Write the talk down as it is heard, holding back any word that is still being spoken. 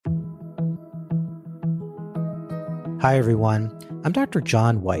Hi, everyone. I'm Dr.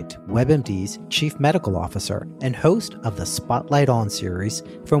 John White, WebMD's Chief Medical Officer and host of the Spotlight On series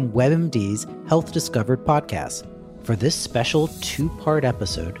from WebMD's Health Discovered podcast. For this special two-part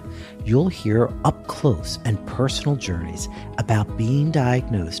episode, you'll hear up-close and personal journeys about being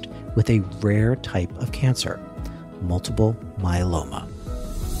diagnosed with a rare type of cancer, multiple myeloma.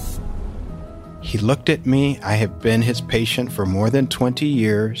 He looked at me. I have been his patient for more than 20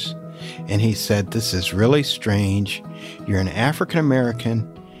 years. And he said, "This is really strange. You're an African American,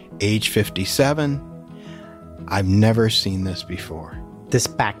 age 57. I've never seen this before." This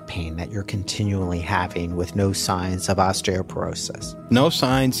back pain that you're continually having with no signs of osteoporosis. No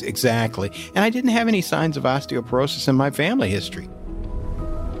signs, exactly. And I didn't have any signs of osteoporosis in my family history.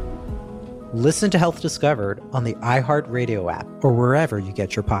 Listen to Health Discovered on the iHeartRadio app or wherever you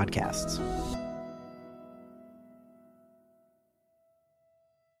get your podcasts.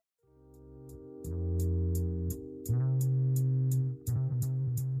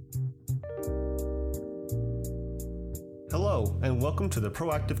 Hello, and welcome to the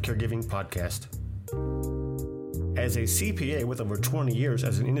Proactive Caregiving Podcast. As a CPA with over 20 years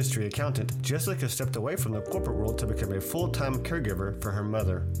as an industry accountant, Jessica stepped away from the corporate world to become a full-time caregiver for her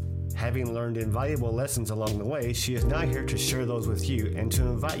mother. Having learned invaluable lessons along the way, she is now here to share those with you and to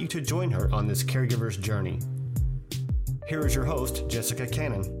invite you to join her on this caregiver's journey. Here is your host, Jessica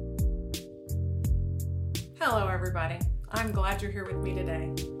Cannon. Hello, everybody. I'm glad you're here with me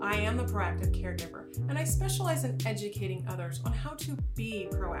today. I am the Proactive Caregiver, and I specialize in educating others on how to be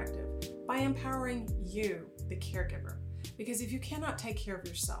proactive by empowering you, the caregiver. Because if you cannot take care of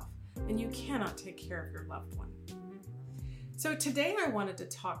yourself, then you cannot take care of your loved one. So today I wanted to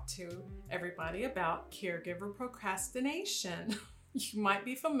talk to everybody about caregiver procrastination. You might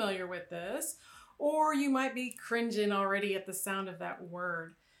be familiar with this, or you might be cringing already at the sound of that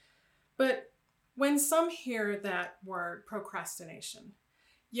word. But when some hear that word procrastination,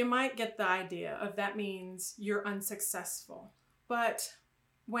 you might get the idea of that means you're unsuccessful. But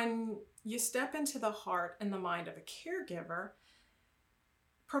when you step into the heart and the mind of a caregiver,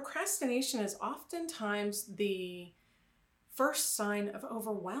 procrastination is oftentimes the first sign of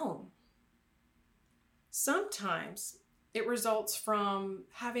overwhelm. Sometimes it results from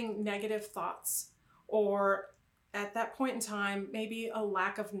having negative thoughts, or at that point in time, maybe a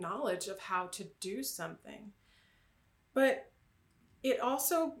lack of knowledge of how to do something. But it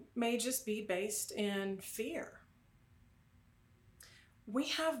also may just be based in fear. We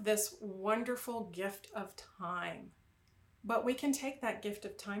have this wonderful gift of time, but we can take that gift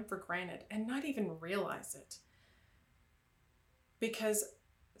of time for granted and not even realize it. Because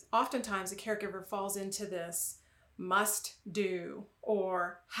oftentimes a caregiver falls into this must do,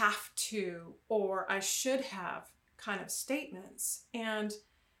 or have to, or I should have kind of statements. And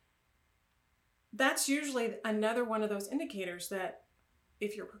that's usually another one of those indicators that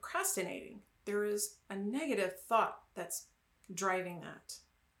if you're procrastinating, there is a negative thought that's driving that.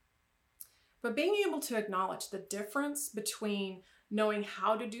 But being able to acknowledge the difference between knowing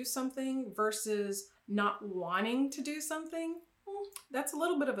how to do something versus not wanting to do something, that's a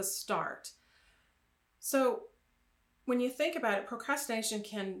little bit of a start. So when you think about it, procrastination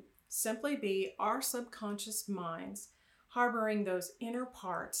can simply be our subconscious minds harboring those inner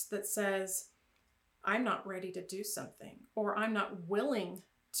parts that says, I'm not ready to do something, or I'm not willing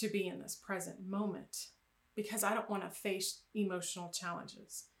to be in this present moment because I don't want to face emotional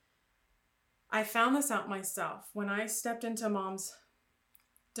challenges. I found this out myself when I stepped into Mom's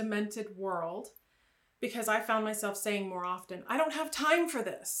demented world, because I found myself saying more often, I don't have time for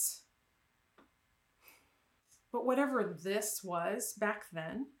this. But whatever this was back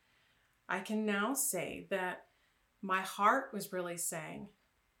then, I can now say that my heart was really saying,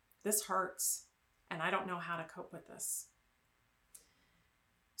 this hurts, and I don't know how to cope with this.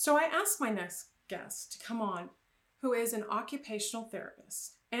 So I asked my next guest to come on, who is an occupational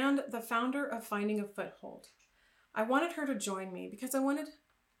therapist and the founder of Finding a Foothold. I wanted her to join me because I wanted,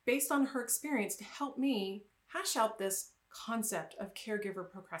 based on her experience, to help me hash out this concept of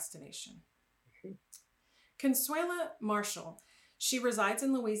caregiver procrastination. Consuela Marshall, she resides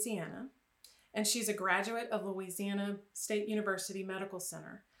in Louisiana, and she's a graduate of Louisiana State University Medical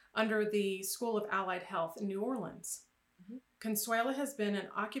Center under the School of Allied Health in New Orleans. Consuela has been an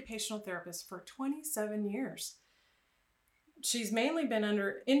occupational therapist for 27 years. She's mainly been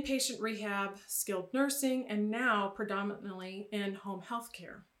under inpatient rehab, skilled nursing, and now predominantly in home health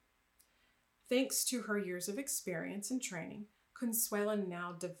care. Thanks to her years of experience and training, Consuela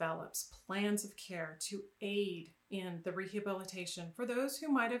now develops plans of care to aid in the rehabilitation for those who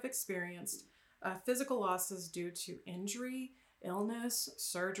might have experienced physical losses due to injury, illness,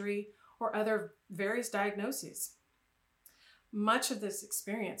 surgery, or other various diagnoses. Much of this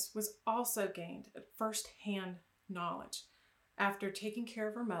experience was also gained at firsthand knowledge after taking care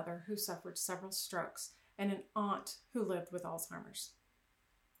of her mother, who suffered several strokes, and an aunt who lived with Alzheimer's.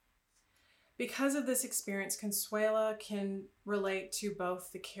 Because of this experience, Consuela can relate to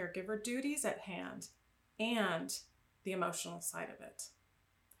both the caregiver duties at hand and the emotional side of it.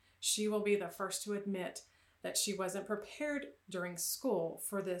 She will be the first to admit that she wasn't prepared during school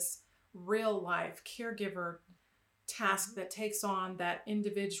for this real life caregiver task that takes on that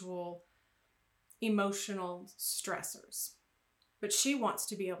individual emotional stressors. But she wants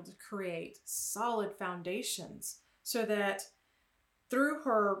to be able to create solid foundations so that through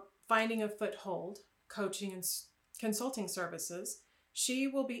her finding a foothold, coaching and consulting services, she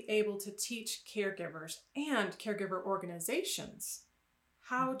will be able to teach caregivers and caregiver organizations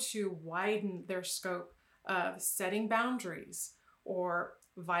how to widen their scope of setting boundaries or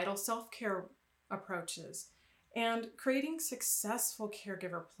vital self-care approaches and creating successful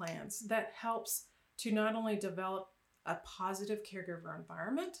caregiver plans that helps to not only develop a positive caregiver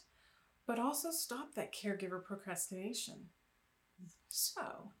environment, but also stop that caregiver procrastination.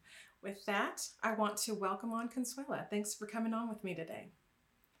 So, with that, I want to welcome on Consuela. Thanks for coming on with me today.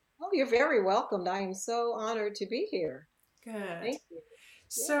 Oh, you're very welcome. I am so honored to be here. Good. Thank you.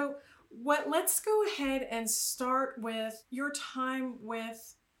 So, let's go ahead and start with your time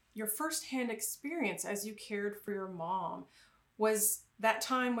with your firsthand experience as you cared for your mom. Was that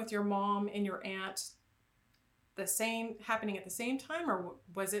time with your mom and your aunt happening at the same time, or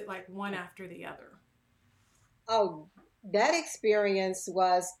was it like one after the other? Oh, that experience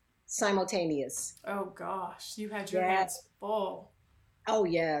was simultaneous. Oh gosh, you had your hands full. Oh,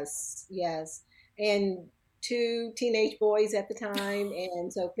 yes, yes. And two teenage boys at the time.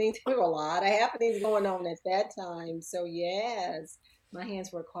 And so things, there were a lot of happenings going on at that time. So, yes, my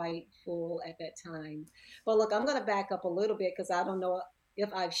hands were quite full at that time. But look, I'm going to back up a little bit because I don't know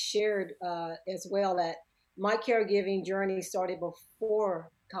if I've shared as well that my caregiving journey started before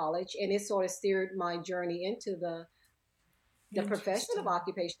college, and it sort of steered my journey into the profession of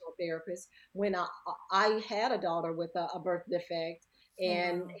occupational therapist when I had a daughter with a birth defect,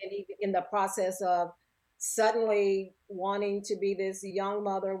 and in the process of suddenly wanting to be this young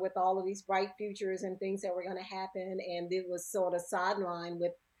mother with all of these bright futures and things that were going to happen, and it was sort of sidelined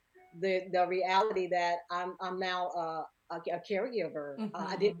with the reality that I'm now a caregiver.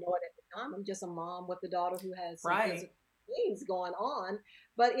 I didn't know it at the time. I'm just a mom with a daughter who has some physical things going on,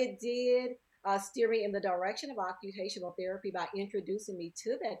 but it did steer me in the direction of occupational therapy by introducing me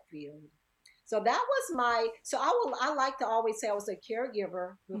to that field. So that was I like to always say I was a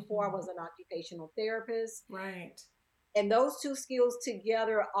caregiver before I was an occupational therapist. Right. And those two skills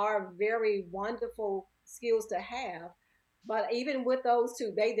together are very wonderful skills to have. But even with those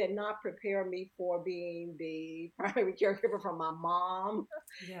two, they did not prepare me for being the primary caregiver for my mom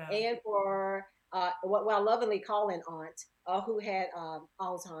and for what I lovingly call an aunt who had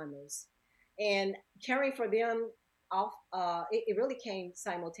Alzheimer's. And caring for them, it really came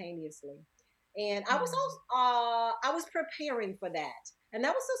simultaneously. And I was preparing for that. And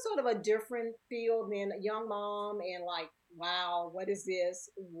that was a sort of a different field than a young mom and like, wow, what is this?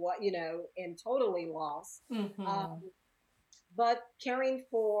 And totally lost. But caring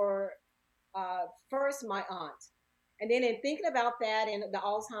for first my aunt, and then in thinking about that and the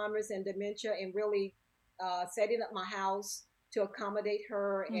Alzheimer's and dementia, and really setting up my house to accommodate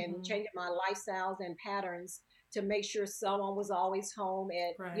her and changing my lifestyles and patterns to make sure someone was always home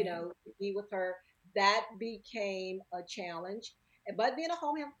and to be with her, that became a challenge. But being a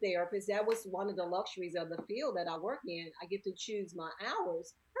home health therapist, that was one of the luxuries of the field that I work in. I get to choose my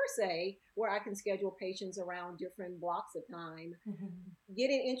hours, per se, where I can schedule patients around different blocks of time.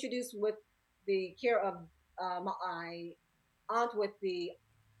 Getting introduced with the care of my aunt with the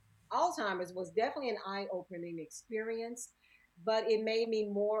Alzheimer's was definitely an eye-opening experience, but it made me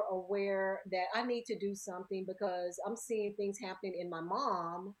more aware that I need to do something because I'm seeing things happening in my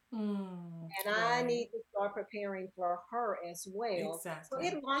mom, and I need to start preparing for her as well. Exactly.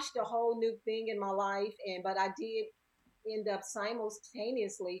 So it launched a whole new thing in my life, but I did end up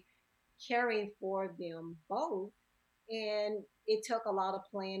simultaneously caring for them both, and it took a lot of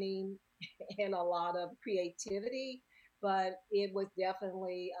planning and a lot of creativity, but it was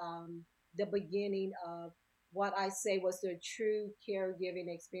definitely the beginning of what I say was the true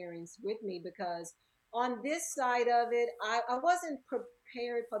caregiving experience with me, because on this side of it, I wasn't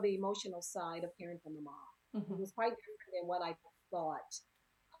prepared for the emotional side of caring for my mom. It was quite different than what I thought.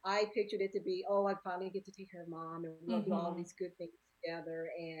 I pictured it to be, I finally get to take care of mom and we'll do all these good things together.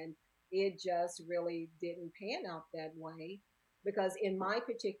 And it just really didn't pan out that way, because in my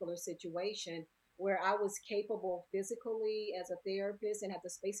particular situation, where I was capable physically as a therapist and had the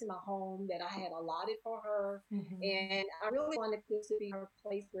space in my home that I had allotted for her. And I really wanted this to be her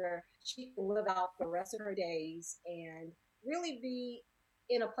place where she could live out the rest of her days and really be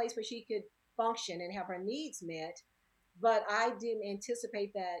in a place where she could function and have her needs met. But I didn't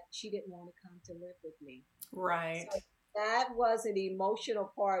anticipate that she didn't want to come to live with me. Right. So that was an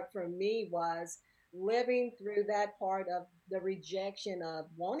emotional part for me, was living through that part of the rejection of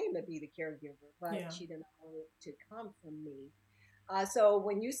wanting to be the caregiver, but she didn't want it to come from me. So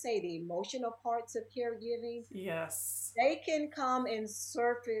when you say the emotional parts of caregiving, yes, they can come and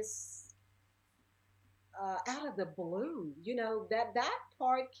surface out of the blue. You know, that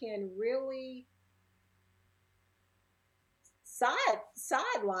part can really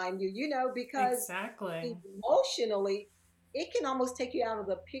sideline you, you know, because exactly. emotionally it can almost take you out of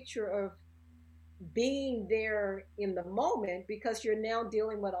the picture of being there in the moment, because you're now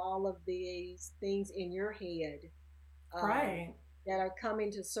dealing with all of these things in your head Right. that are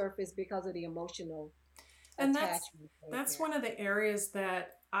coming to surface because of the emotional And attachment. that's one of the areas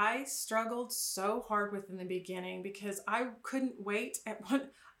that I struggled so hard with in the beginning, because I couldn't wait at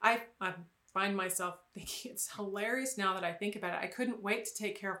one. I find myself thinking, it's hilarious now that I think about it. I couldn't wait to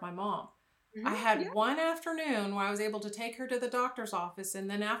take care of my mom. I had one afternoon where I was able to take her to the doctor's office, and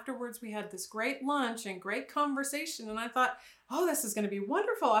then afterwards we had this great lunch and great conversation, and I thought, oh, this is going to be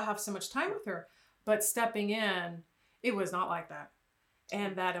wonderful. I have so much time with her. But stepping in, it was not like that.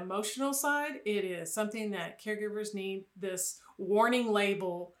 And that emotional side, it is something that caregivers need this warning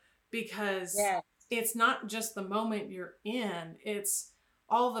label, because it's not just the moment you're in, it's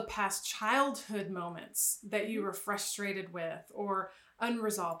all the past childhood moments that you were frustrated with, or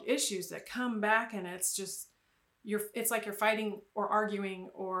unresolved issues that come back, and it's just it's like you're fighting or arguing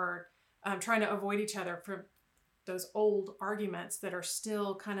or trying to avoid each other from those old arguments that are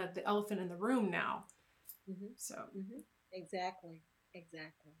still kind of the elephant in the room now. So Exactly.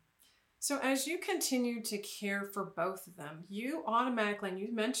 So as you continued to care for both of them, you automatically, and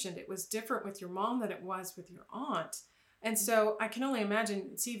you mentioned it was different with your mom than it was with your aunt, and so I can only imagine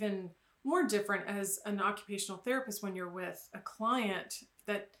it's even more different as an occupational therapist when you're with a client,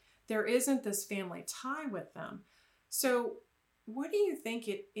 that there isn't this family tie with them. So what do you think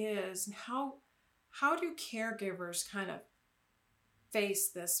it is, and how do caregivers kind of face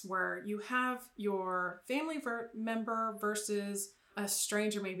this, where you have your family member versus a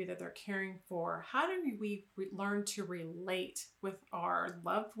stranger maybe that they're caring for? How do we learn to relate with our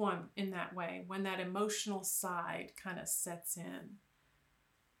loved one in that way when that emotional side kind of sets in?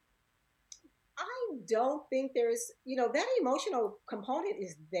 I don't think there's, that emotional component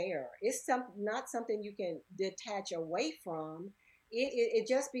is there. It's not something you can detach away from. It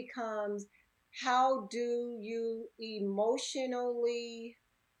just becomes, how do you emotionally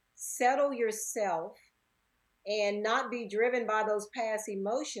settle yourself and not be driven by those past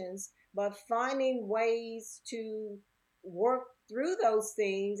emotions, but finding ways to work through those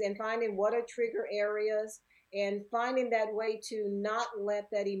things and finding what are trigger areas, and finding that way to not let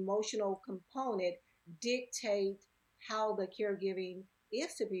that emotional component dictate how the caregiving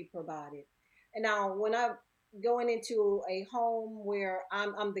is to be provided. And now, when I'm going into a home where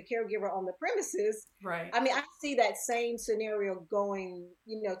I'm the caregiver on the premises, right? I mean, I see that same scenario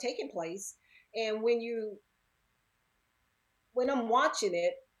taking place. And when I'm watching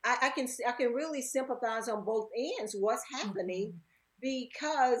it, I can really sympathize on both ends what's happening,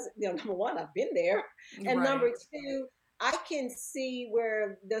 because number one, I've been there, and number two, I can see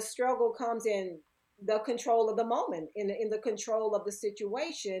where the struggle comes in the control of the moment, in the control of the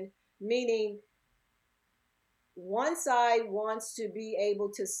situation, meaning one side wants to be able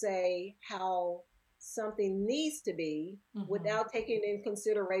to say how something needs to be without taking in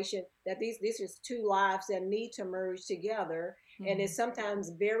consideration that these is two lives that need to merge together. And it's sometimes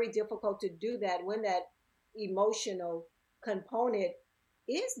very difficult to do that when that emotional component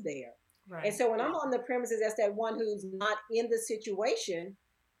is there. Right. And so when I'm on the premises as that one who's not in the situation,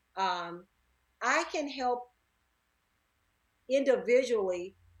 I can help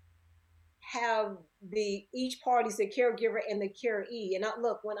individually have each party's the caregiver and the caree. And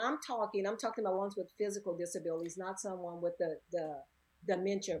look, when I'm talking about ones with physical disabilities, not someone with the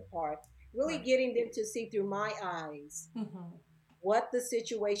dementia part. Really getting them to see through my eyes what the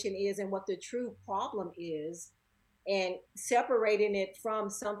situation is and what the true problem is, and separating it from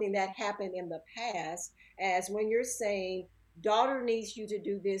something that happened in the past. As when you're saying, daughter needs you to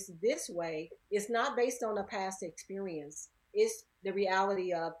do this way, it's not based on a past experience. It's the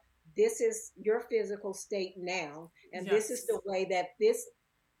reality of, this is your physical state now, and this is the way that this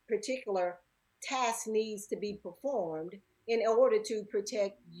particular task needs to be performed in order to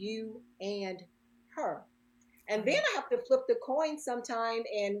protect you and her. And then I have to flip the coin sometime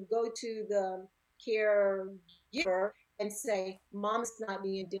and go to the caregiver and say, Mom's not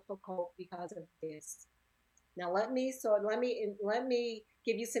being difficult because of this. Now let me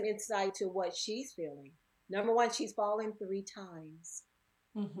give you some insight to what she's feeling. Number one, she's fallen 3 times.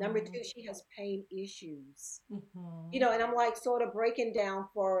 Number 2, she has pain issues. And I'm like sort of breaking down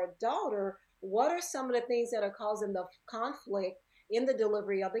for a daughter, what are some of the things that are causing the conflict in the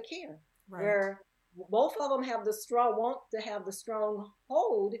delivery of the care? Right. Where both of them want to have the strong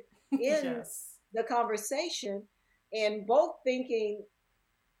hold in yes. the conversation, and both thinking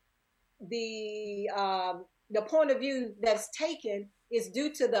the point of view that's taken is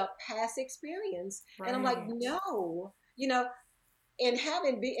due to the past experience. Right. And I'm like, no, and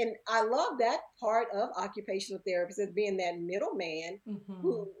I love that part of occupational therapist as being that middleman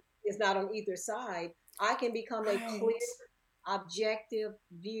who is not on either side. I can become a clear, objective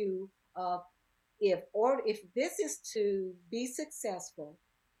view of if this is to be successful,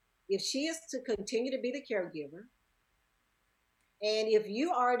 if she is to continue to be the caregiver, and if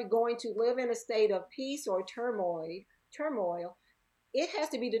you are going to live in a state of peace or turmoil, it has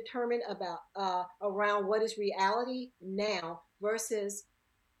to be determined around what is reality now versus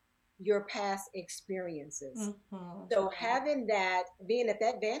your past experiences. So having that, being at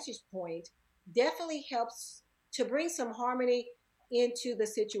that vantage point, definitely helps to bring some harmony into the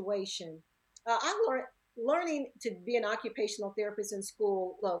situation. Learning to be an occupational therapist in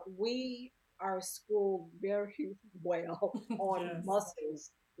school. Look, we are schooled very well on yes.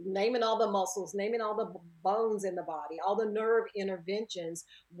 muscles, naming all the muscles, naming all the bones in the body, all the nerve interventions,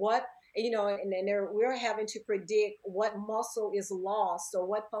 we're having to predict what muscle is lost or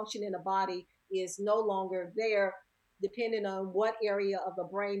what function in the body is no longer there, depending on what area of the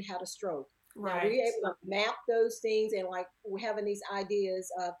brain had a stroke. Right. Now, we're able to map those things, and we're having these ideas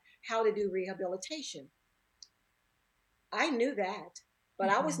of how to do rehabilitation. I knew that, but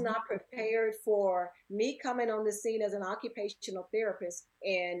I was not prepared for me coming on the scene as an occupational therapist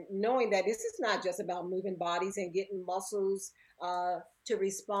and knowing that this is not just about moving bodies and getting muscles to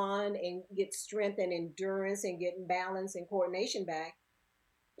respond and get strength and endurance and getting balance and coordination back.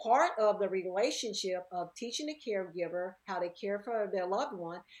 Part of the relationship of teaching the caregiver how to care for their loved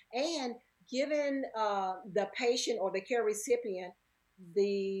one and giving the patient or the care recipient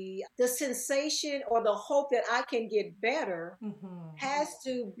the sensation or the hope that I can get better has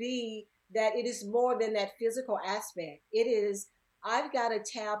to be that it is more than that physical aspect. It is, I've got to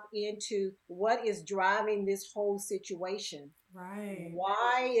tap into what is driving this whole situation. Right.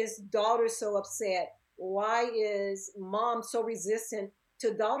 Why is daughter so upset? Why is mom so resistant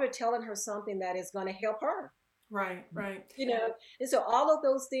to daughter telling her something that is going to help her? Right. And so all of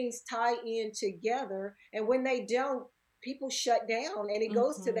those things tie in together. And when they don't, people shut down. And it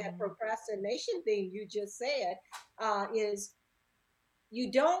goes to that procrastination thing you just said, is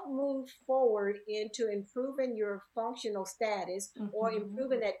you don't move forward into improving your functional status or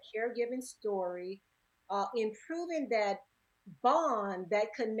improving that caregiving story, improving that bond,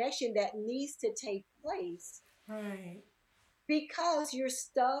 that connection that needs to take place. Right. Because you're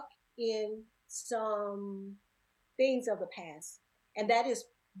stuck in some things of the past. And that is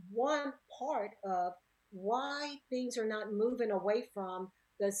one part of why things are not moving away from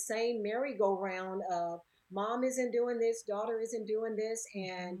the same merry-go-round of mom isn't doing this, daughter isn't doing this,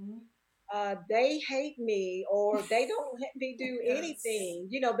 and they hate me or they don't let me do yes. anything.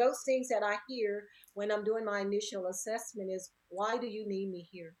 Those things that I hear when I'm doing my initial assessment is, why do you need me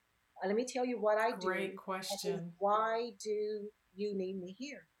here? Let me tell you what I do. Great question. Why do you need me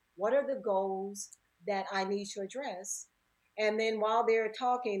here? What are the goals that I need to address? And then while they're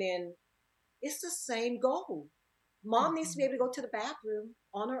talking, and it's the same goal. Mom needs to be able to go to the bathroom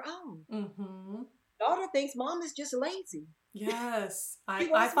on her own. Daughter thinks mom is just lazy. Yes. I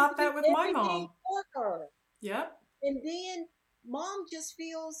thought that with my mom. For her. Yep. And then mom just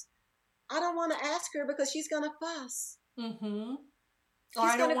feels, I don't want to ask her because she's going to fuss. Or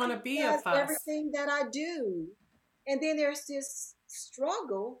I don't want to be a fuss. Everything that I do. And then there's this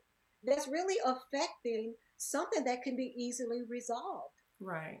struggle that's really affecting something that can be easily resolved.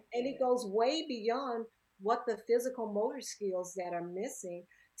 Right. And it goes way beyond what the physical motor skills that are missing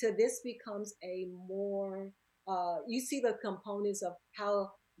to this becomes a more, you see the components of how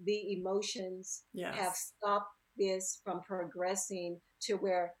the emotions yes. have stopped this from progressing to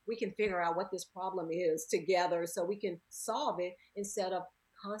where we can figure out what this problem is together so we can solve it instead of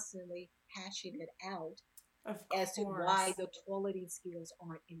constantly hashing it out as to why the toileting skills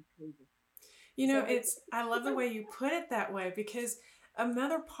aren't improving. I love the way you put it that way, because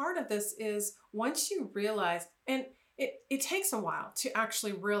another part of this is once you realize, and it takes a while to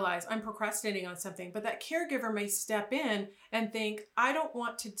actually realize I'm procrastinating on something, but that caregiver may step in and think, I don't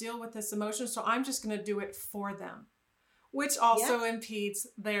want to deal with this emotion, so I'm just going to do it for them, which also impedes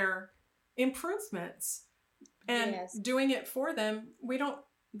their improvements. And doing it for them,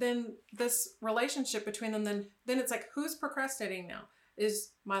 then this relationship between them, then it's like, who's procrastinating now?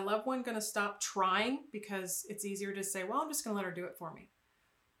 Is my loved one going to stop trying because it's easier to say, well, I'm just going to let her do it for me?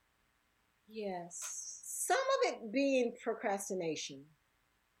 Yes. Some of it being procrastination.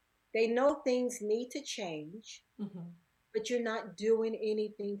 They know things need to change, but you're not doing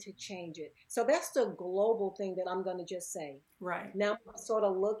anything to change it. So that's the global thing that I'm going to just say. Right. Now, sort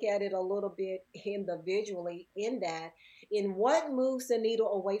of look at it a little bit individually in what moves the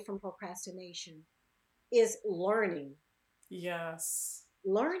needle away from procrastination is learning. Yes.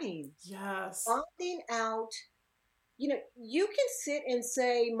 Learning. Yes. Finding out. You can sit and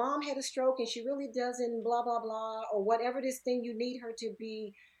say, Mom had a stroke and she really doesn't blah, blah, blah, or whatever this thing you need her to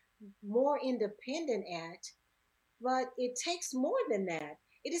be more independent at. But it takes more than that.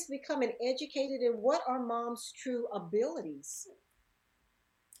 It is becoming educated in what are mom's true abilities.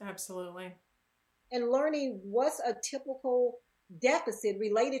 Absolutely. And learning what's a typical deficit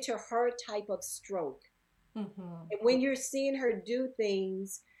related to her type of stroke. And when you're seeing her do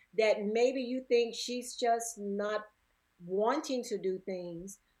things that maybe you think she's just not wanting to do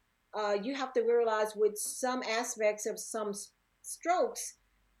things, you have to realize with some aspects of some strokes,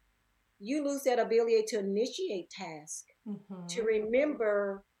 you lose that ability to initiate tasks, to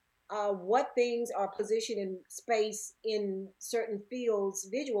remember what things are positioned in space in certain fields,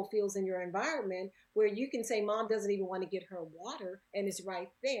 visual fields in your environment, where you can say, Mom doesn't even want to get her water, and it's right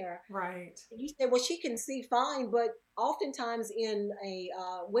there. Right. And you say, well, she can see fine, but oftentimes in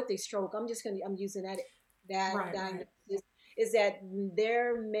with a stroke, I'm using that diagnosis, is that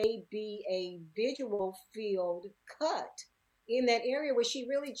there may be a visual field cut in that area where she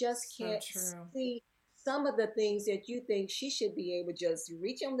really just can't see some of the things that you think she should be able to just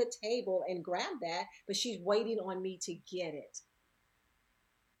reach on the table and grab that, but she's waiting on me to get it.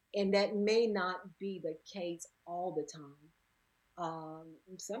 And that may not be the case all the time.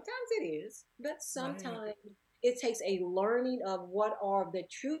 Sometimes it is, but sometimes it takes a learning of what are the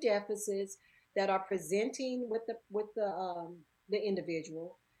true deficits that are presenting with the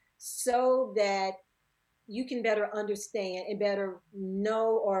individual, so that you can better understand and better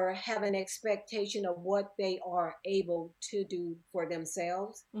know or have an expectation of what they are able to do for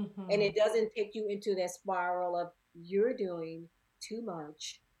themselves. And it doesn't take you into that spiral of you're doing too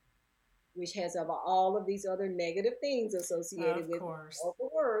much, which has all of these other negative things associated with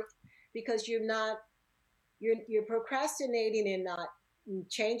overwork, because you're procrastinating and not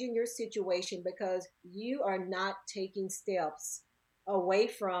changing your situation because you are not taking steps away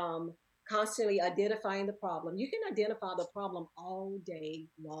from constantly identifying the problem. You can identify the problem all day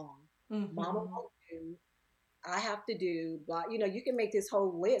long. Mama won't do, I have to do, blah. You can make this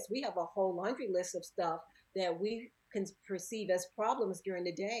whole list. We have a whole laundry list of stuff that we can perceive as problems during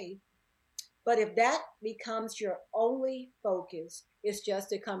the day. But if that becomes your only focus, it's just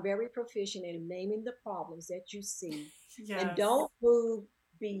to become very proficient in naming the problems that you see. And don't move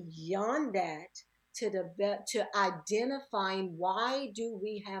beyond that to identifying why do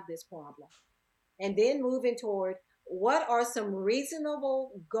we have this problem, and then moving toward what are some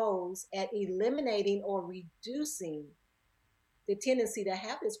reasonable goals at eliminating or reducing the tendency to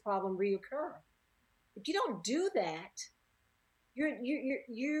have this problem reoccur. If you don't do that,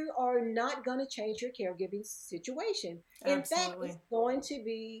 you are not going to change your caregiving situation. In fact, it's going to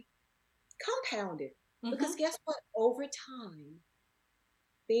be compounded, because guess what? Over time,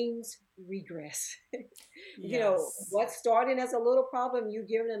 things regress. What's starting as a little problem, you're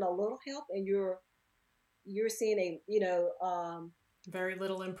giving it a little help, and you're seeing very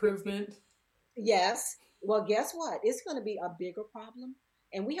little improvement. Yes. Well, guess what? It's going to be a bigger problem.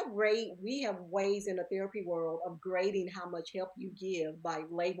 And we have ways in the therapy world of grading how much help you give by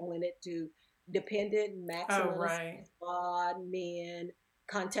labeling it to dependent, maximalist, odd, men,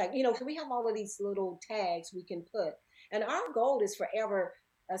 contact. So we have all of these little tags we can put. And our goal is forever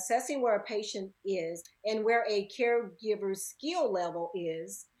assessing where a patient is and where a caregiver's skill level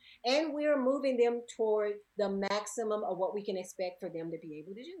is, and we're moving them toward the maximum of what we can expect for them to be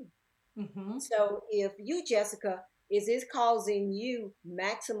able to do. So if you, Jessica, is this causing you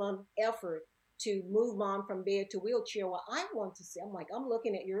maximum effort to move Mom from bed to wheelchair? Well, I want to see, I'm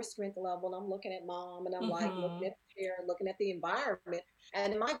looking at your strength level, I'm looking at Mom, and I'm like looking at the chair, looking at the environment.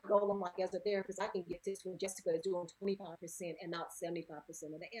 And my goal, I'm like, as a therapist, I can get this when Jessica is doing 25% and not 75%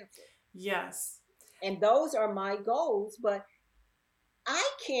 of the effort. Yes. And those are my goals. But I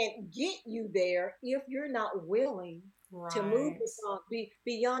can't get you there if you're not willing to move Right.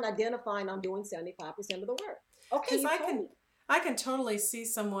 beyond identifying I'm doing 75% of the work. Okay, Because you told me. I can totally see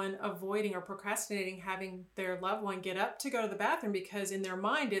someone avoiding or procrastinating having their loved one get up to go to the bathroom because in their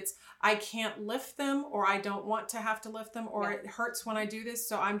mind it's I can't lift them, or I don't want to have to lift them, or Yeah. it hurts when I do this,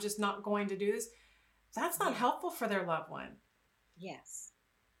 so I'm just not going to do this. That's not Yeah. helpful for their loved one. Yes.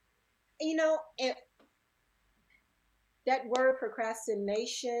 And that word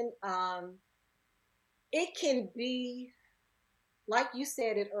procrastination, it can be like you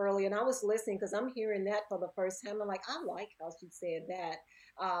said it earlier, and I was listening because I'm hearing that for the first time. I'm like, I like how she said that.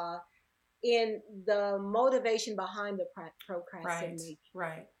 In the motivation behind the Right, procrastination.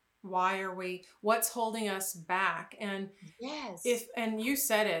 right. What's holding us back? And Yes. and you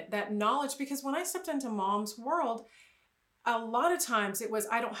said it, that knowledge, because when I stepped into mom's world, a lot of times it was,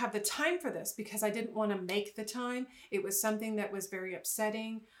 I don't have the time for this because I didn't want to make the time. It was something that was very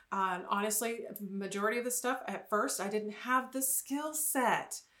upsetting. Honestly, majority of the stuff at first, I didn't have the skill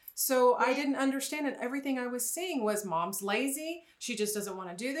set. So I didn't understand it. Everything I was seeing was mom's lazy. She just doesn't want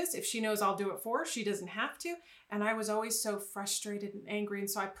to do this. If she knows I'll do it for her, she doesn't have to. And I was always so frustrated and angry. And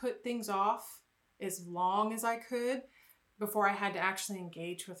so I put things off as long as I could before I had to actually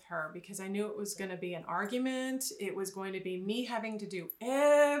engage with her, because I knew it was going to be an argument. It was going to be me having to do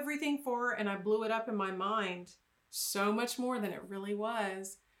everything for her. And I blew it up in my mind so much more than it really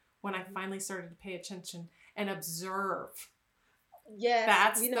was when I finally started to pay attention and observe. Yes.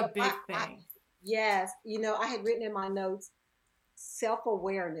 That's the big thing. Yes. I had written in my notes,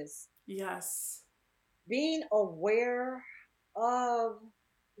 self-awareness. Yes. Being aware of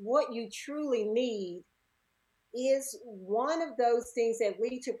what you truly need is one of those things that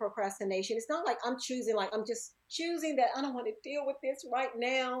lead to procrastination. It's not like I'm just choosing that I don't want to deal with this right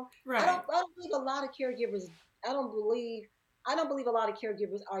now. Right. I don't believe a lot of caregivers, I don't believe a lot of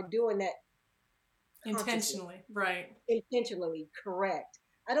caregivers are doing that intentionally. Right. Intentionally, correct.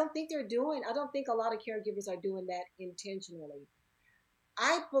 I don't think a lot of caregivers are doing that intentionally.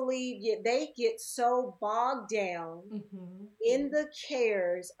 I believe they get so bogged down in the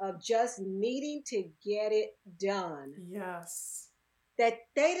cares of just needing to get it done. Yes. That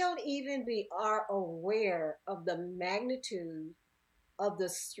they don't even are aware of the magnitude of the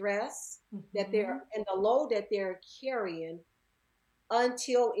stress that they're and the load that they're carrying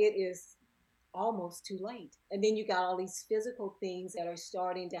until it is almost too late. And then you got all these physical things that are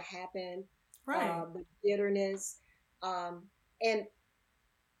starting to happen. Right. The bitterness. And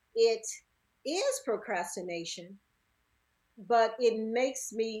it is procrastination, but it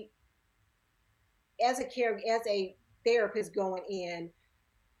makes me, as a therapist going in,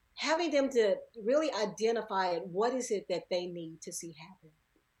 having them to really identify it. What is it that they need to see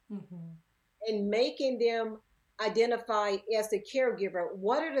happen? And making them identify as the caregiver,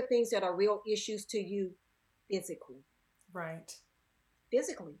 what are the things that are real issues to you physically? Right.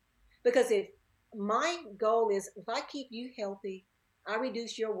 Physically. Because if my goal is, if I keep you healthy, I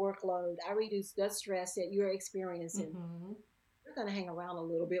reduce your workload, I reduce the stress that you're experiencing, you're going to hang around a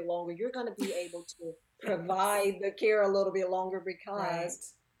little bit longer. You're going to be able to provide the care a little bit longer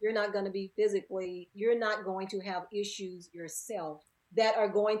because you're not going to have issues yourself that are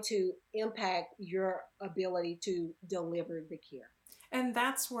going to impact your ability to deliver the care. And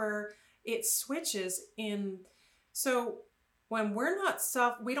that's where it switches in. So when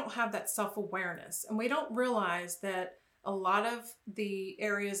we don't have that self-awareness, and we don't realize that a lot of the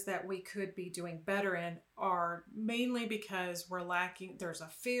areas that we could be doing better in are mainly because we're lacking. There's a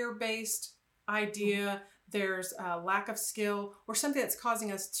fear-based idea, there's a lack of skill, or something that's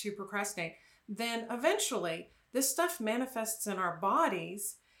causing us to procrastinate. Then eventually this stuff manifests in our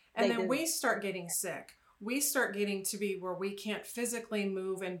bodies, and then we start getting sick. We start getting to be where we can't physically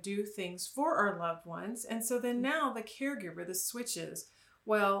move and do things for our loved ones. And so then now the caregiver, the switches,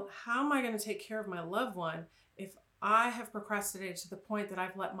 well, how am I going to take care of my loved one if I have procrastinated to the point that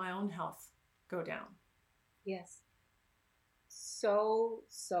I've let my own health go down? Yes. So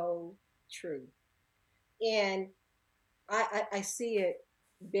true. And I see it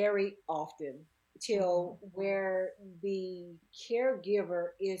very often till where the caregiver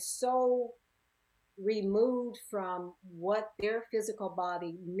is so removed from what their physical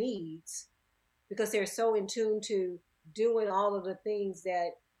body needs because they're so in tune to doing all of the things that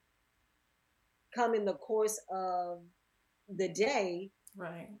come in the course of the day.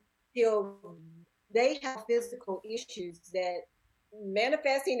 Right. Till they have physical issues that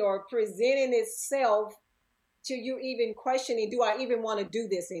manifesting or presenting itself to you even questioning, do I even want to do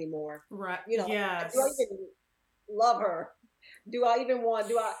this anymore? Right. Yes. Do I even love her? I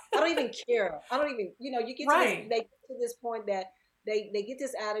don't even care. I don't even, you get to this point that They get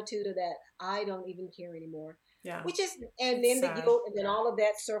this attitude of that I don't even care anymore. Yeah. Which is, and It's then the sad. guilt, and then all of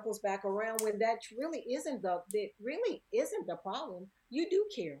that circles back around when that really isn't the problem. You do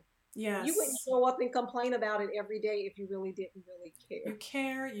care. Yes. You wouldn't show up and complain about it every day if you really didn't really You care.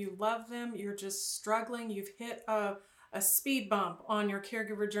 care, you love them, you're just struggling, you've hit a speed bump on your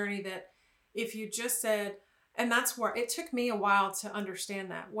caregiver journey that if you just said, and that's where it took me a while to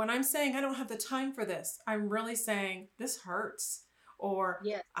understand that. When I'm saying I don't have the time for this, I'm really saying this hurts, or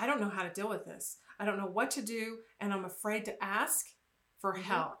Yes. I don't know how to deal with this. I don't know what to do, and I'm afraid to ask for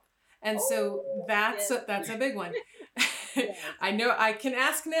help. And so Oh, that's yes. that's a big one. Yes. I know I can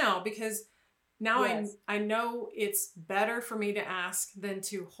ask now because now Yes. I know it's better for me to ask than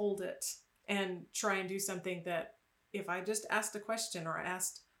to hold it and try and do something that if I just asked a question or I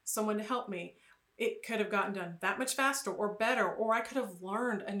asked someone to help me, it could have gotten done that much faster or better, or I could have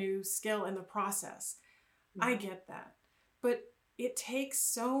learned a new skill in the process. I get that. But it takes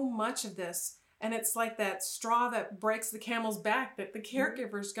so much of this. And it's like that straw that breaks the camel's back that the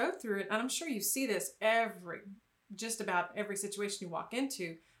caregivers go through. And I'm sure you see this just about every situation you walk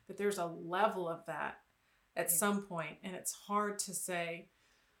into, that there's a level of that at some point. And it's hard to say,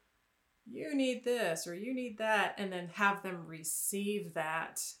 you need this or you need that, and then have them receive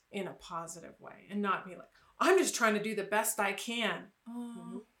that in a positive way and not be like, I'm just trying to do the best I can.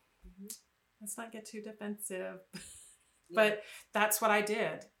 Oh, let's not get too defensive. But that's what I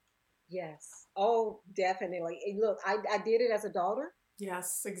did. Yes. Oh, definitely. And look, I did it as a daughter.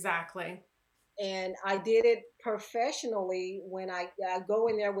 Yes, exactly. And I did it professionally when I go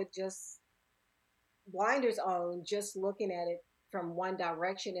in there with just blinders on, just looking at it from one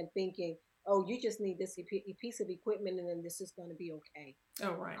direction and thinking, oh, you just need this piece of equipment and then this is going to be okay.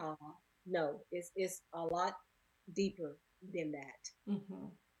 Oh, right. No, it's a lot deeper than that.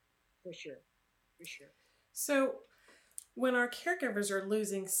 For sure. For sure. So when our caregivers are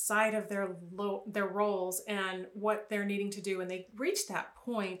losing sight of their roles and what they're needing to do, and they reach that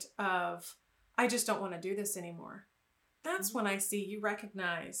point of, I just don't want to do this anymore, that's when I see you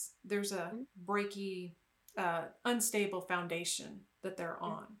recognize there's a breaky, unstable foundation that they're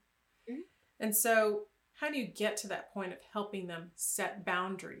on. And so how do you get to that point of helping them set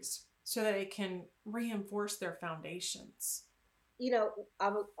boundaries so that they can reinforce their foundations? You know,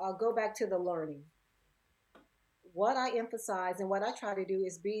 I'll go back to the learning. What I emphasize and what I try to do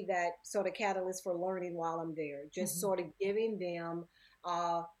is be that sort of catalyst for learning while I'm there, just sort of giving them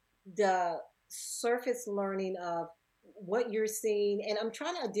the surface learning of what you're seeing. And I'm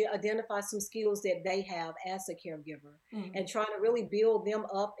trying to identify some skills that they have as a caregiver and trying to really build them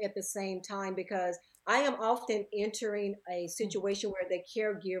up at the same time, because I am often entering a situation where the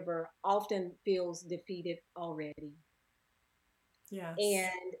caregiver often feels defeated already. Yes.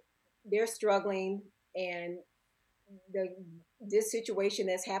 And they're struggling, and this situation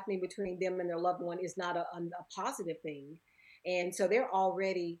that's happening between them and their loved one is not a positive thing. And so they're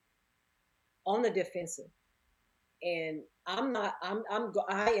already on the defensive. And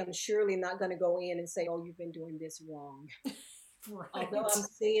I am surely not going to go in and say, oh, you've been doing this wrong. Right. Although I'm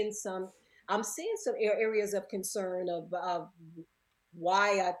seeing some areas of concern of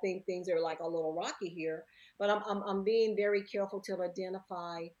why I think things are like a little rocky here, but I'm being very careful to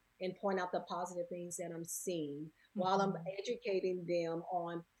identify and point out the positive things that I'm seeing while I'm educating them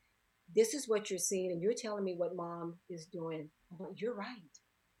on, this is what you're seeing, and you're telling me what mom is doing. Well, you're right.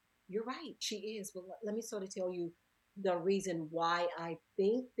 You're right. She is. But let me sort of tell you the reason why I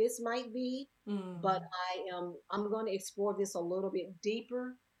think this might be. But I'm going to explore this a little bit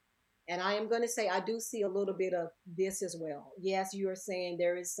deeper. And I am going to say, I do see a little bit of this as well. Yes, you are saying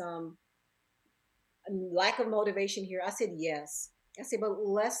there is some lack of motivation here. I said, yes. I said, but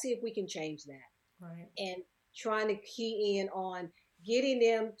let's see if we can change that. Right. And trying to key in on getting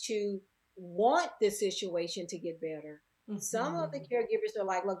them to want the situation to get better. Some of the caregivers are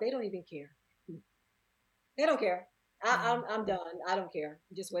like, look, they don't even care. They don't care. I'm done. I don't care.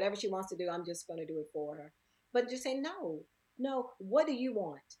 Just whatever she wants to do, I'm just going to do it for her. But just say, no, what do you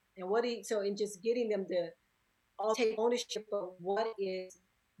want? And just getting them to all take ownership of what is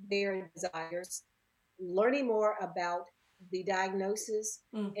their desires, learning more about the diagnosis,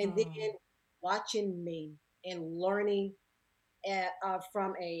 and then watching me and learning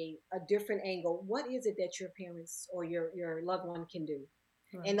from a different angle. What is it that your parents or your loved one can do?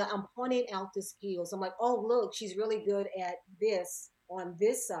 Right. And I'm pointing out the skills. I'm like, oh, look, she's really good at this on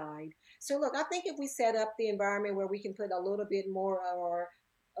this side. So look, I think if we set up the environment where we can put a little bit more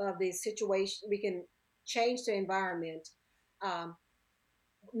of the situation, we can change the environment.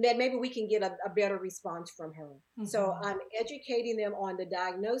 that maybe we can get a better response from her. Mm-hmm. So I'm educating them on the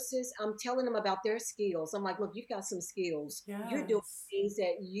diagnosis. I'm telling them about their skills. I'm like, look, you've got some skills. Yes. You're doing things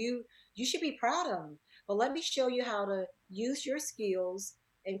that you should be proud of. But let me show you how to use your skills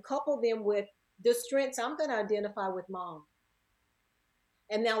and couple them with the strengths I'm going to identify with mom.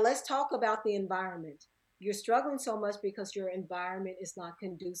 And now let's talk about the environment. You're struggling so much because your environment is not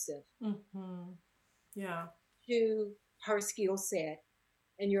conducive Mm-hmm. Yeah. to her skill set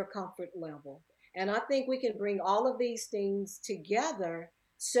and your comfort level. And I think we can bring all of these things together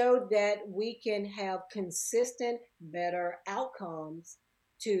so that we can have consistent, better outcomes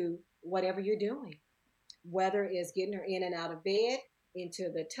to whatever you're doing, whether it's getting her in and out of bed, into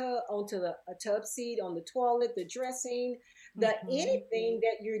the tub, onto a tub seat, on the toilet, the dressing, anything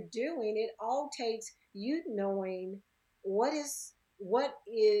that you're doing. It all takes you knowing what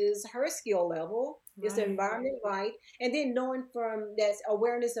is her skill level, is the environment right, and then knowing from that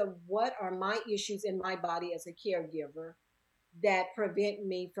awareness of what are my issues in my body as a caregiver that prevent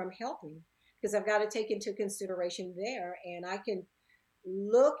me from helping, because I've got to take into consideration there, and I can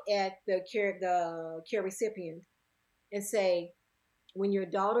look at the care recipient and say, when your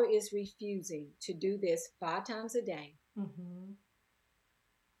daughter is refusing to do this 5 times a day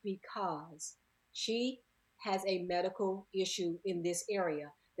because she has a medical issue in this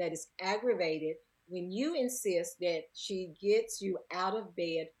area that is aggravated, when you insist that she gets you out of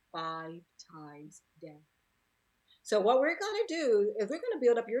bed 5 times a day. So what we're going to do is we're going to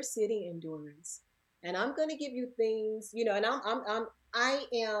build up your sitting endurance, and I'm going to give you things, and I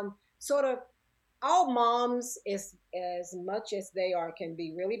am sort of, all moms, as much as they can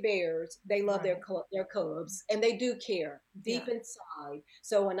be really bears, they love their cubs, and they do care deep inside.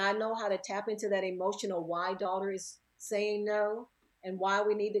 So when I know how to tap into that emotional why daughter is saying no, and why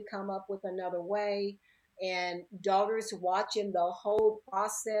we need to come up with another way, and daughter's watching the whole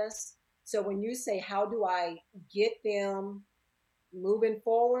process. So when you say, how do I get them moving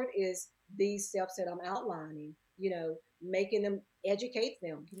forward, is these steps that I'm outlining, making them, educate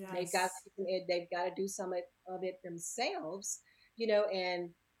them. Yes. They've got to do some of it themselves, and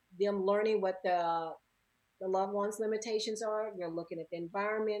them learning what the loved one's limitations are. They're looking at the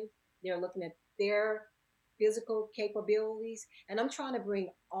environment. They're looking at their physical capabilities. And I'm trying to bring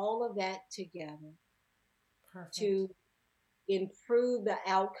all of that together. Perfect. To improve the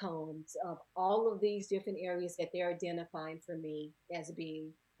outcomes of all of these different areas that they're identifying for me as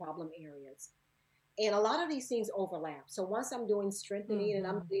being problem areas. And a lot of these things overlap. So once I'm doing strengthening and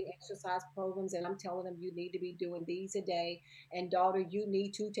I'm doing exercise programs and I'm telling them you need to be doing these a day, and daughter, you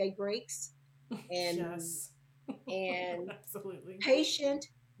need to take breaks. And yes. And absolutely. Patient,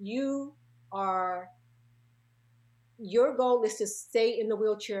 your goal is to stay in the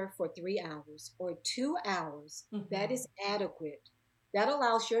wheelchair for 3 hours or 2 hours. That is adequate. That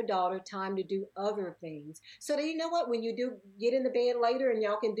allows your daughter time to do other things. So that, you know what, when you do get in the bed later and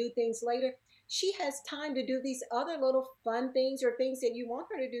y'all can do things later, she has time to do these other little fun things or things that you want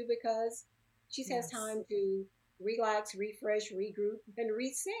her to do, because she has time to relax, refresh, regroup, and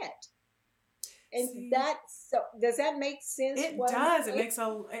reset. And so does that make sense? It does. It makes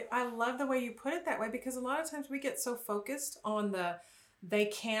I love the way you put it that way, because a lot of times we get so focused on they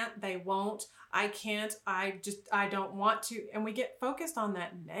can't, they won't, I can't, I don't want to. And we get focused on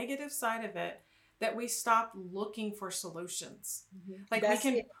that negative side of it, that we stop looking for solutions. Like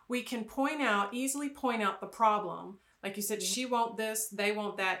we can easily point out the problem. Like you said, she won't this, they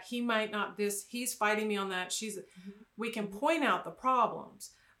won't that, he might not this, he's fighting me on that. We can point out the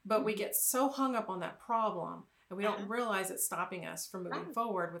problems, but we get so hung up on that problem, and we don't realize it's stopping us from moving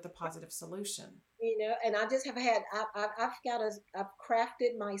forward with a positive solution. And I just I've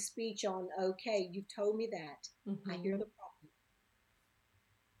crafted my speech on, okay, you told me that. I hear the problem.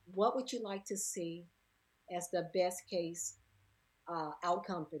 What would you like to see as the best case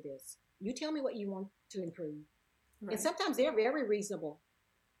outcome for this? You tell me what you want to improve. Right. And sometimes they're very reasonable.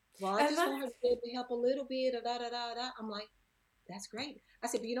 Well, I just want her to be able to help a little bit. I'm like, that's great. I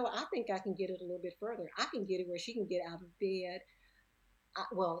said, but you know what? I think I can get it a little bit further. I can get it where she can get out of bed.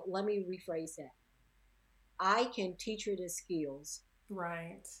 Well, let me rephrase that. I can teach her the skills.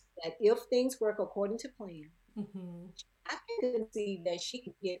 Right. That if things work according to plan, I can see that she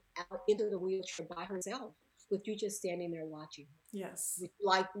can get out into the wheelchair by herself with you just standing there watching her. Yes.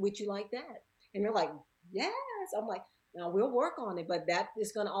 Would you like that? And they're like, yes. I'm like, now we'll work on it, but that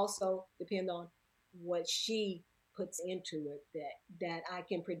is going to also depend on what she puts into it, that I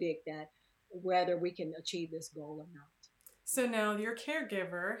can predict that whether we can achieve this goal or not. So now your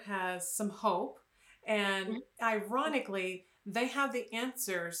caregiver has some hope, and ironically, they have the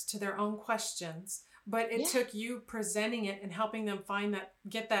answers to their own questions, but it took you presenting it and helping them find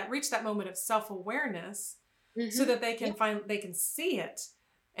that, reach that moment of self-awareness so that they can they can see it.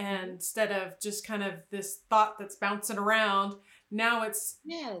 And instead of just kind of this thought that's bouncing around, now it's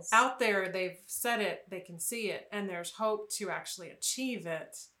out there. They've said it, they can see it, and there's hope to actually achieve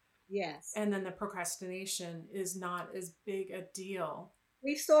it. Yes. And then the procrastination is not as big a deal.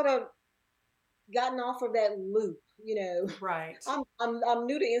 We've sort of gotten off of that loop, Right. I'm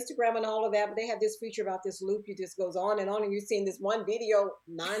new to Instagram and all of that, but they have this feature about this loop. You just goes on, and you're seeing this one video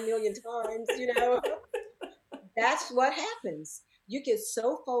 9 million times, That's what happens. You get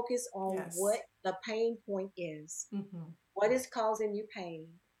so focused on what the pain point is, what is causing you pain,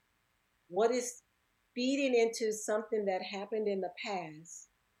 what is feeding into something that happened in the past.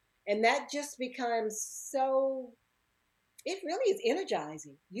 And that just becomes so, it really is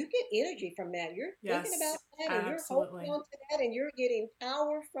energizing. You get energy from that. You're thinking about that, and you're holding on to that, and you're getting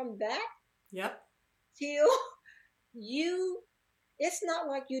power from that. Yep. Till it's not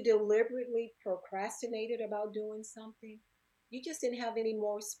like you deliberately procrastinated about doing something. You just didn't have any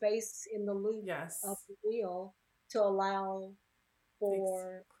more space in the loop of the wheel to allow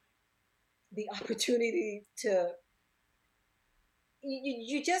for the opportunity to,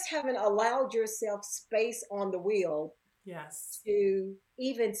 you just haven't allowed yourself space on the wheel to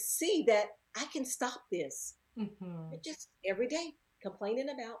even see that I can stop this. You're just every day complaining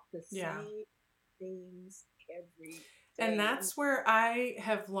about the same things every day. And that's where I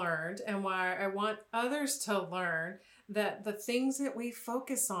have learned, and why I want others to learn, that the things that we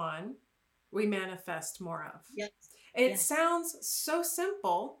focus on, we manifest more of. Yes. It sounds so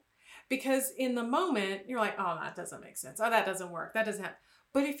simple, because in the moment you're like, oh, that doesn't make sense. Oh, that doesn't work. That doesn't happen.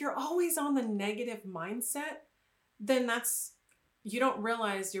 But if you're always on the negative mindset, then you don't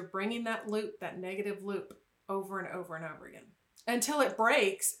realize you're bringing that negative loop over and over and over again until it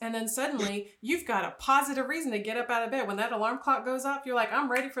breaks. And then suddenly you've got a positive reason to get up out of bed. When that alarm clock goes off, you're like,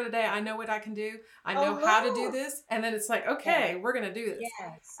 I'm ready for the day. I know what I can do. I know how to do this. And then it's like, okay, we're going to do this.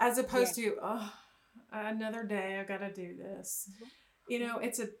 Yes. As opposed to, another day, I've got to do this.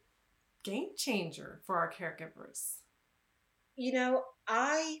 It's a game changer for our caregivers.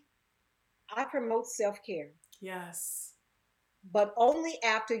 I promote self-care. Yes. But only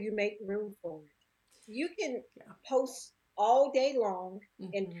after you make room for it. You can post all day long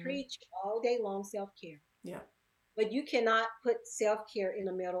and preach all day long self-care. Yeah. But you cannot put self-care in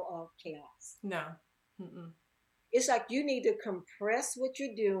the middle of chaos. No. Mm-mm. It's like you need to compress what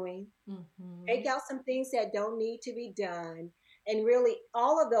you're doing, take out some things that don't need to be done, and really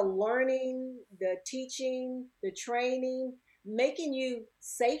all of the learning, the teaching, the training, making you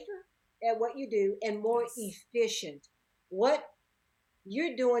safer at what you do and more efficient. What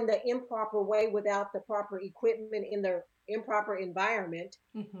you're doing the improper way without the proper equipment in the improper environment,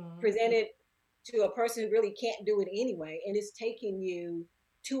 presented to a person who really can't do it anyway, and it's taking you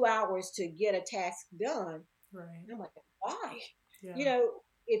 2 hours to get a task done. Right. And I'm like, why? Yeah.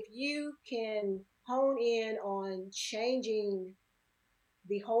 If you can hone in on changing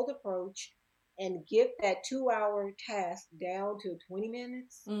the whole approach and get that 2-hour task down to 20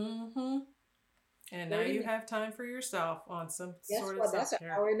 minutes. And now you have time for yourself on some sort of self-care. That's an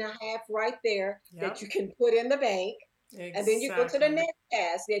hour and a half right there that you can put in the bank. Exactly. And then you go to the next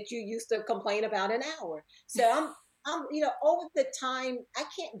task that you used to complain about an hour. So I'm over the time, I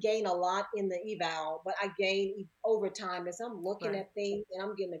can't gain a lot in the eval, but I gain over time as I'm looking at things and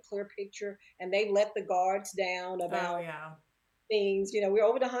I'm getting a clear picture, and they let the guards down about things. We're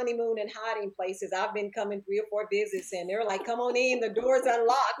over the honeymoon and hiding places. I've been coming 3 or 4 visits, and they're like, come on in, the door's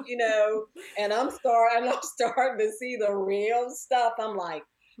unlocked, and I'm starting to see the real stuff. I'm like,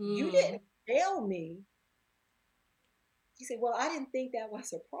 you didn't tell me. She said, well, I didn't think that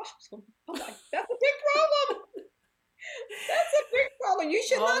was a problem. I'm like, that's a big problem. That's a big problem. You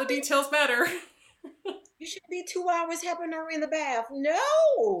should all the details matter. You should be 2 hours helping her in the bath.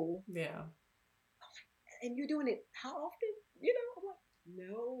 No. Yeah. And you're doing it how often? I'm like,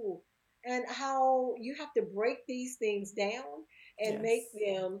 no. And how you have to break these things down and make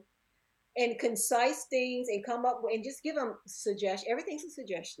them and concise things and come up with, and just give them suggestions. Everything's a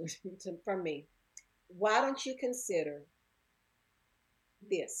suggestion from me. Why don't you consider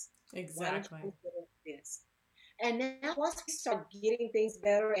this? Exactly. Why don't you consider this? And now once we start getting things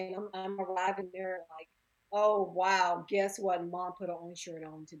better and I'm arriving there like, oh, wow, guess what? Mom put her own shirt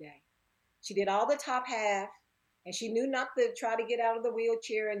on today. She did all the top half, and she knew not to try to get out of the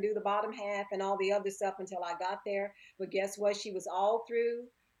wheelchair and do the bottom half and all the other stuff until I got there. But guess what? She was all through.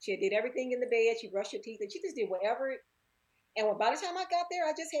 She did everything in the bed. She brushed her teeth, and she just did whatever. And by the time I got there,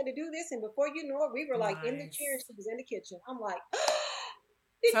 I just had to do this. And before you know it, we were like in the chair, and she was in the kitchen. I'm like,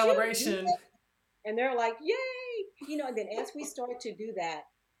 celebration. And they're like, yay! And then as we start to do that,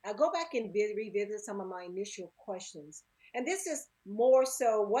 I go back and revisit some of my initial questions. And this is more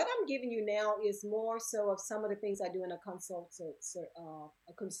so, what I'm giving you now is more so of some of the things I do in a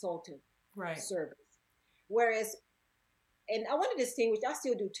consultant Right. service. Whereas, and I want to distinguish, I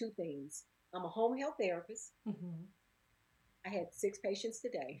still do two things. I'm a home health therapist. Mm-hmm. I had 6 patients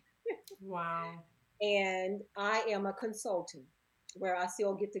today. Wow. And I am a consultant where I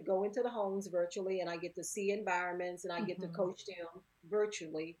still get to go into the homes virtually and I get to see environments and I get to coach them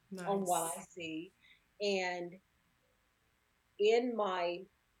virtually on what I see. And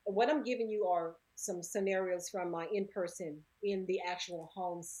what I'm giving you are some scenarios from my in-person, in the actual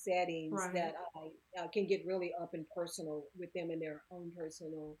home settings that I can get really up and personal with them in their own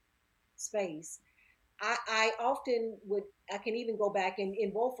personal space. I often I can even go back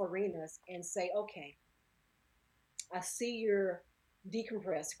in both arenas and say, okay, I see you're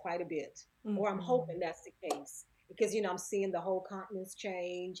decompressed quite a bit, or I'm hoping that's the case because, I'm seeing the whole continents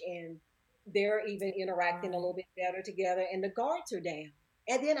change and they're even interacting a little bit better together and the guards are down.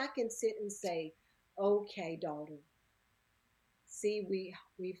 And then I can sit and say, okay, daughter, see,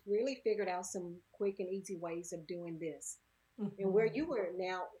 we've really figured out some quick and easy ways of doing this. And where you were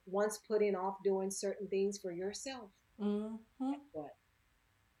now once putting off doing certain things for yourself, what?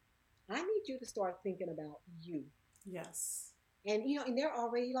 I need you to start thinking about you. Yes. And, and they're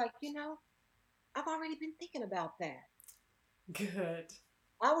already like, I've already been thinking about that. Good.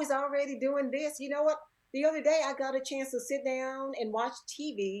 I was already doing this. You know what? The other day I got a chance to sit down and watch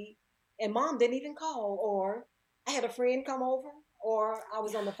TV and mom didn't even call, or I had a friend come over, or I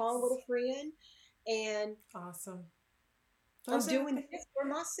was on the phone with a friend and awesome. I'm doing this for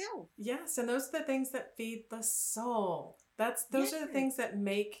myself. Yes. And those are the things that feed the soul. Those are the things that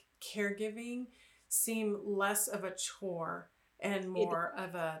make caregiving seem less of a chore and more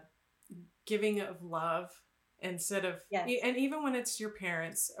of a giving of love instead of, and even when it's your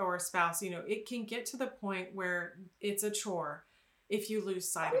parents or a spouse, it can get to the point where it's a chore if you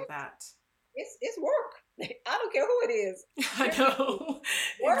lose sight of that. It's work. I don't care who it is. I know.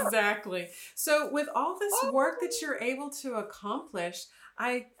 Exactly. So with all this work that you're able to accomplish,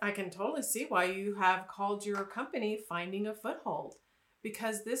 I can totally see why you have called your company Finding a Foothold,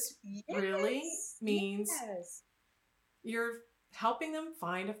 because this really means you're helping them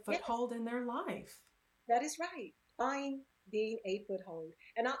find a foothold in their life. That is right. Finding a foothold.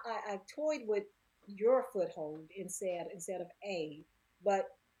 And I toyed with your foothold instead of A, but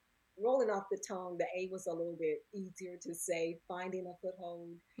rolling off the tongue, the A was a little bit easier to say, finding a foothold.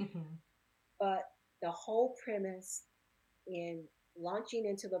 But the whole premise in launching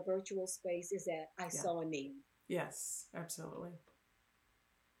into the virtual space is that I saw a need. Yes, absolutely.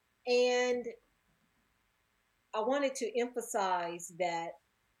 And I wanted to emphasize that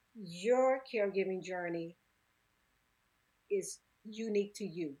your caregiving journey is unique to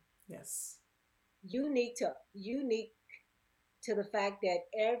you. Yes. Unique to the fact that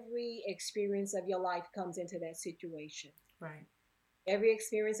every experience of your life comes into that situation. Right. Every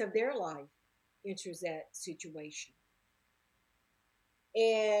experience of their life enters that situation.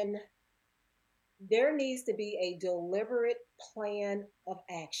 And there needs to be a deliberate plan of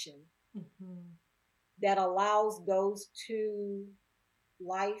action that allows those two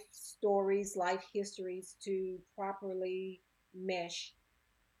life stories, life histories to properly mesh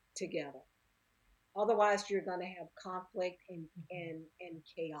together. Otherwise, you're going to have conflict and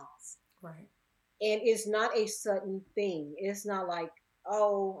chaos. Right. And it's not a sudden thing. It's not like,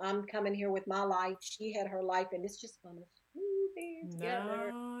 oh, I'm coming here with my life. She had her life, and it's just going to smooth in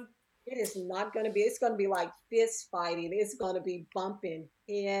together. No. It is not going to be. It's going to be like fist fighting. It's going to be bumping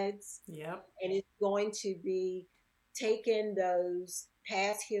heads. Yep. And it's going to be taking those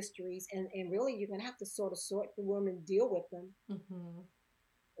past histories, and really you're going to have to sort through them and deal with them.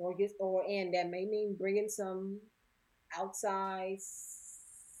 And that may mean bringing some outside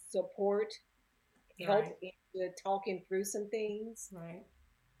support, help into talking through some things. Right.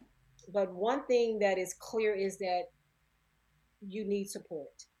 But one thing that is clear is that you need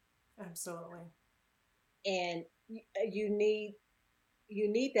support. Absolutely. And you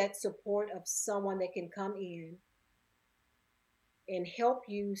need that support of someone that can come in and help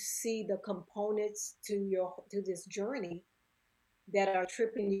you see the components to this journey that are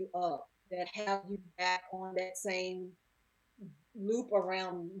tripping you up, that have you back on that same loop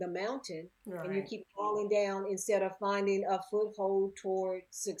around the mountain, and you keep falling down instead of finding a foothold toward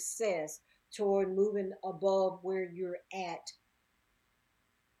success, toward moving above where you're at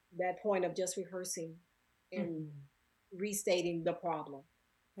that point of just rehearsing and restating the problem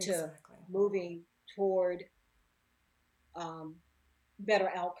to moving toward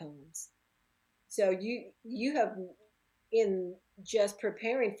better outcomes. So you have, in just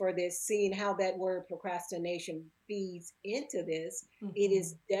preparing for this, seeing how that word procrastination feeds into this, it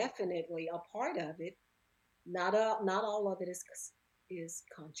is definitely a part of it. Not all of it is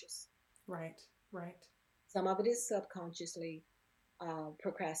conscious. Right. Some of it is subconsciously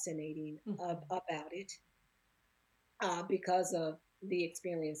procrastinating about it because of the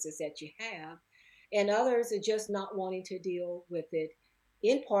experiences that you have, and others are just not wanting to deal with it.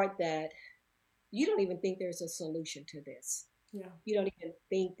 In part that you don't even think there's a solution to this. Yeah. You don't even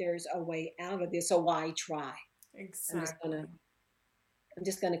think there's a way out of this, so why try? Exactly. I'm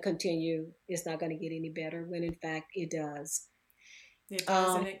just gonna continue. It's not gonna get any better when in fact it does. It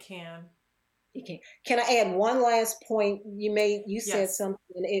does, and it can. It can. Can I add one last point? You said Yes. something,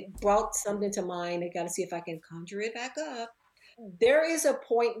 it brought something to mind. I gotta see if I can conjure it back up. There is a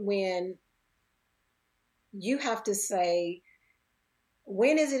point when you have to say,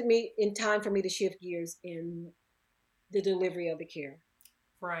 when is it in time for me to shift gears in the delivery of the care?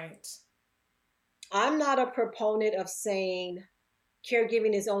 Right. I'm not a proponent of saying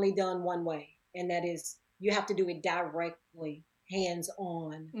caregiving is only done one way, and that is you have to do it directly,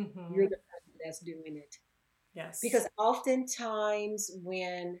 hands-on. You're the person that's doing it. Yes. Because oftentimes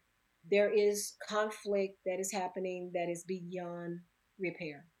when there is conflict that is happening that is beyond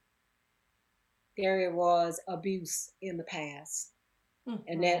repair, there was abuse in the past.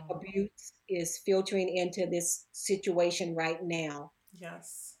 And that abuse is filtering into this situation right now.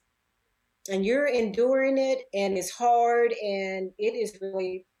 Yes. And you're enduring it, and it's hard, and it is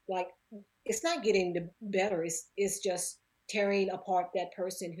really like, it's not getting better. It's just tearing apart that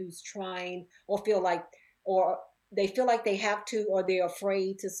person who's trying, or they feel like they have to, or they're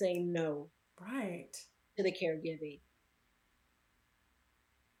afraid to say no. Right. To the caregiving.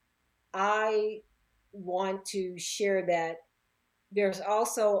 I want to share that there's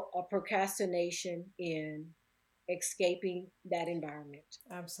also a procrastination in escaping that environment.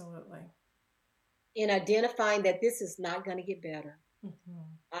 Absolutely. In identifying that this is not going to get better.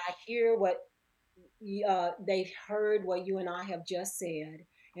 I hear what they've heard what you and I have just said,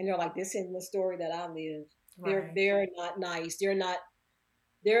 and they're like, "This isn't the story that I live." Right. They're not nice. They're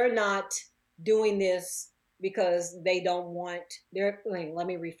not doing this because they don't want. Let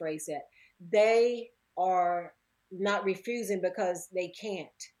me rephrase that. They are not refusing because they can't.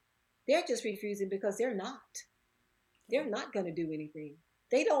 They're just refusing because they're not. They're not going to do anything.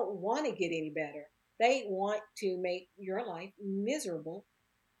 They don't want to get any better. They want to make your life miserable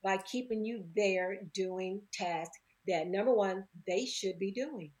by keeping you there doing tasks that, number one, they should be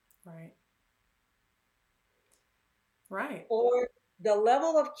doing. Right. Right. Or the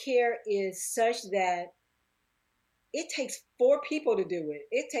level of care is such that it takes 4 people to do it.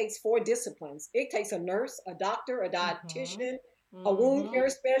 It takes 4 disciplines. It takes a nurse, a doctor, a dietitian, a wound care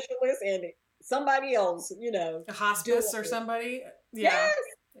specialist, and somebody else, a hospice or somebody. Yeah. Yes.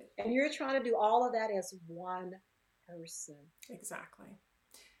 And you're trying to do all of that as one person. Exactly.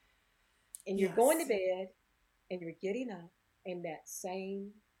 And you're going to bed and you're getting up in that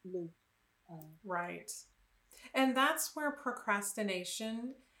same loop. Right. And that's where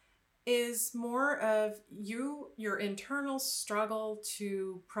procrastination is more of your internal struggle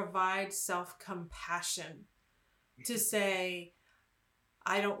to provide self-compassion, to say,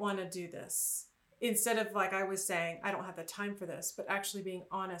 I don't want to do this. Instead of, like I was saying, I don't have the time for this, but actually being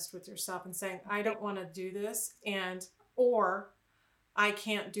honest with yourself and saying, I don't want to do this, or I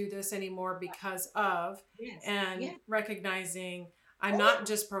can't do this anymore because of, recognizing I'm not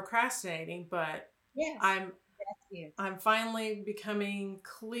just procrastinating, but I'm finally becoming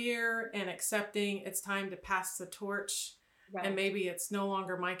clear and accepting it's time to pass the torch. Right. And maybe it's no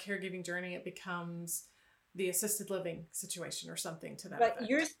longer my caregiving journey. It becomes the assisted living situation or something to that effect. But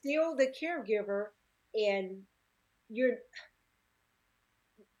you're still the caregiver, and you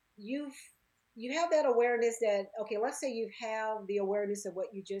have that awareness that, okay, let's say you have the awareness of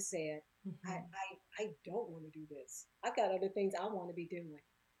what you just said. I don't want to do this. I've got other things I want to be doing.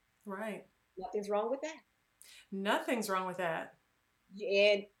 Right. Nothing's wrong with that. Nothing's wrong with that.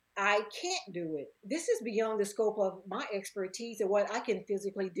 And I can't do it. This is beyond the scope of my expertise and what I can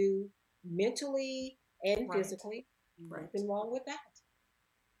physically do, mentally and physically. Right. Nothing wrong with that.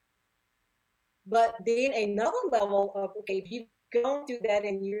 But then another level of, okay, if you've gone through that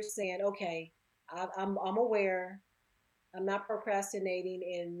and you're saying, okay, I'm aware, I'm not procrastinating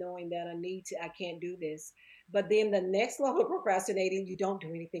and knowing that I can't do this. But then the next level of procrastinating, you don't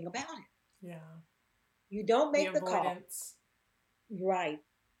do anything about it. Yeah. You don't make the calls. Right.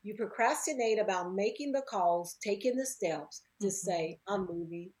 You procrastinate about making the calls, taking the steps to say, I'm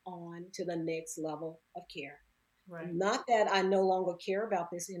moving on to the next level of care. Right. Not that I no longer care about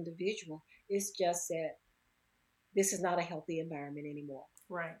this individual. It's just that this is not a healthy environment anymore.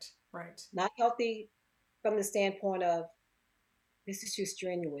 Right, right. Not healthy from the standpoint of this is too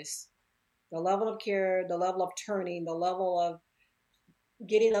strenuous. The level of care, the level of turning, the level of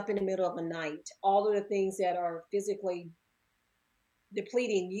getting up in the middle of the night, all of the things that are physically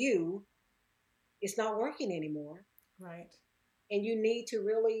depleting you, it's not working anymore. Right. And you need to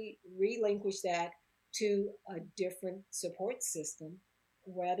really relinquish that to a different support system,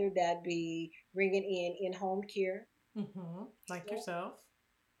 whether that be bringing in home care. Mm-hmm. Like yourself.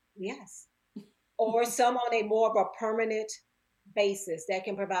 Yes. Or some on a more of a permanent basis that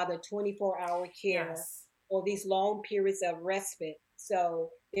can provide a 24-hour care Yes. or these long periods of respite. So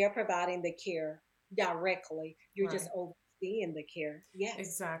they're providing the care directly. You're Right. just overseeing the care. Yes.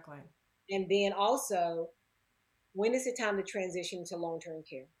 Exactly. And then also, when is it time to transition to long-term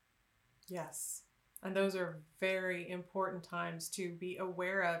care? Yes. And those are very important times to be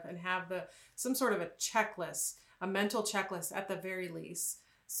aware of and have some sort of a checklist, a mental checklist at the very least,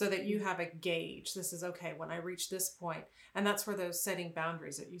 so that you have a gauge. This is okay when I reach this point. And that's where those setting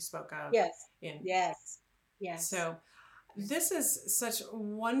boundaries that you spoke of. Yes. In. Yes. Yes. So this is such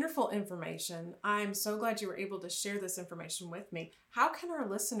wonderful information. I'm so glad you were able to share this information with me. How can our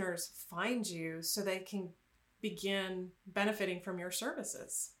listeners find you so they can begin benefiting from your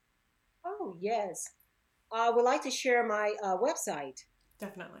services? Oh, yes. I would like to share my website,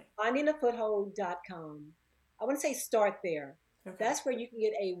 Definitely. findingafoothold.com. I want to say start there. Okay. That's where you can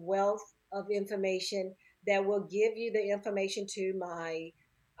get a wealth of information that will give you the information to my,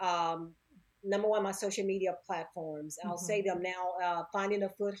 number one, my social media platforms. I'll say them now, Finding a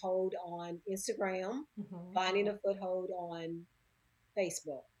Foothold on Instagram, Finding a Foothold on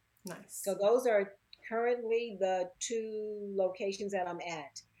Facebook. Nice. So those are currently the two locations that I'm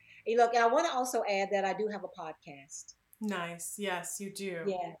at. And look, and I want to also add that I do have a podcast. Nice. Yes, you do.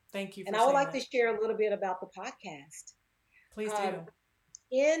 Yeah. Thank you for and I would like that. to share a little bit about the podcast. Please do.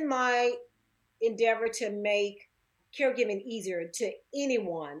 In my endeavor to make caregiving easier to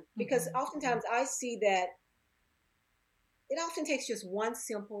anyone, because oftentimes I see that it often takes just one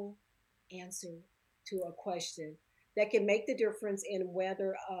simple answer to a question that can make the difference in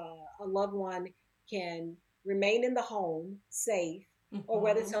whether a loved one can remain in the home safe, or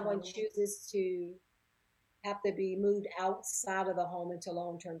whether someone chooses to have to be moved outside of the home into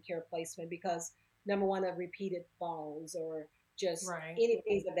long-term care placement because, number one, of repeated falls or just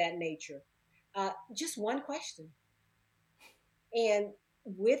anything of that nature. Just one question. And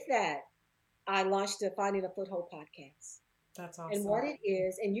with that, I launched the Finding a Foothold podcast. That's awesome. And what it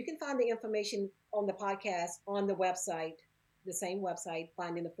is, and you can find the information on the podcast on the website, the same website,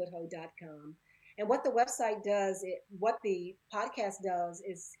 findingafoothold.com. And what the website does, what the podcast does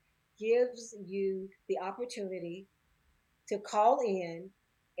is gives you the opportunity to call in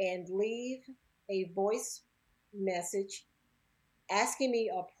and leave a voice message asking me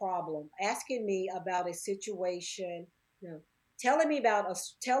a problem, asking me about a situation, telling me about a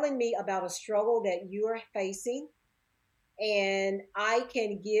struggle that you are facing, and I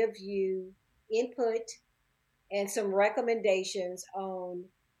can give you input and some recommendations on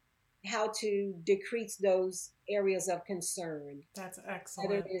how to decrease those areas of concern. That's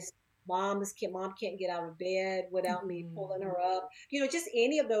excellent. Whether it is mom can't get out of bed without me pulling her up, just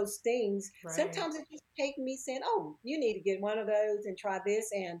any of those things. Sometimes it just takes me saying, oh, you need to get one of those and try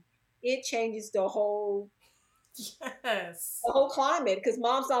this, and it changes the whole climate, because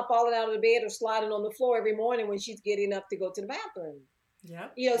mom's not falling out of the bed or sliding on the floor every morning when she's getting up to go to the bathroom.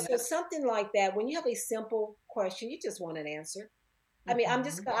 So something like that. When you have a simple question, you just want an answer. I mean, I'll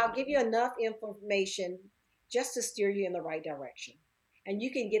give you enough information just to steer you in the right direction. And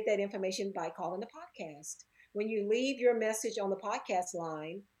you can get that information by calling the podcast. When you leave your message on the podcast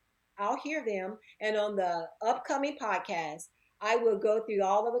line, I'll hear them. And on the upcoming podcast, I will go through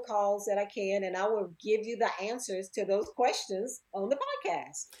all of the calls that I can, and I will give you the answers to those questions on the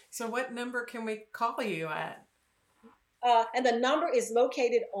podcast. So what number can we call you at? And the number is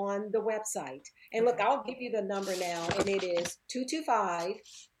located on the website. And look, I'll give you the number now, and it is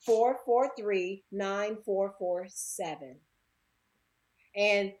 225-443-9447.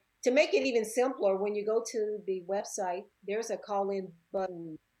 And to make it even simpler, when you go to the website, there's a call-in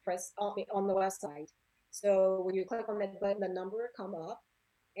button press on the website. So when you click on that button, the number will come up,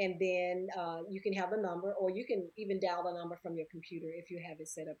 and then you can have the number, or you can even dial the number from your computer if you have it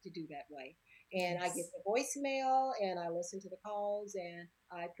set up to do that way. And I get the voicemail, and I listen to the calls, and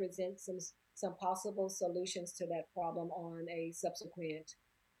I present some possible solutions to that problem on a subsequent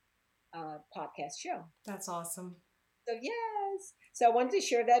podcast show. That's awesome. So yes. So I wanted to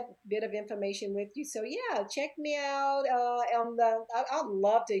share that bit of information with you. So yeah, check me out. I'd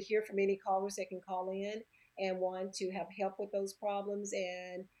love to hear from any callers that can call in and want to have help with those problems,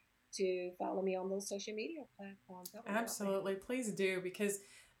 and to follow me on those social media platforms. Absolutely. Please do, because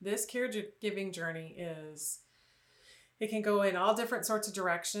this caregiving journey it can go in all different sorts of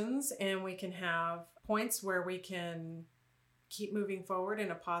directions, and we can have points where we can keep moving forward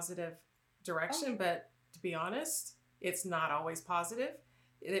in a positive direction. But to be honest, it's not always positive.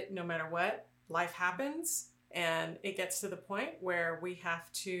 No matter what, life happens, and it gets to the point where we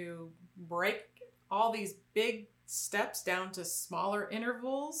have to break all these big steps down to smaller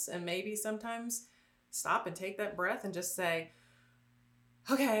intervals, and maybe sometimes stop and take that breath and just say,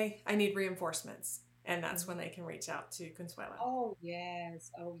 okay, I need reinforcements. And that's when they can reach out to Consuela. Oh,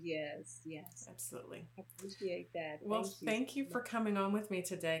 yes. Oh, yes. Yes. Absolutely. I appreciate that. Well, thank you for coming on with me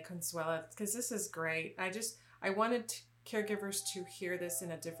today, Consuela, because this is great. I wanted caregivers to hear this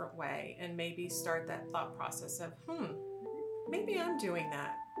in a different way, and maybe start that thought process of, maybe I'm doing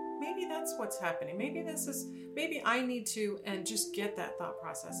that. Maybe that's what's happening. Maybe I need to, and just get that thought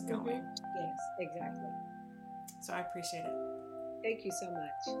process going. Yes, exactly. So I appreciate it. Thank you so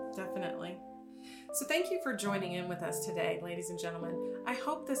much. Definitely. So thank you for joining in with us today, ladies and gentlemen. I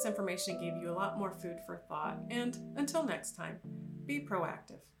hope this information gave you a lot more food for thought. And until next time, be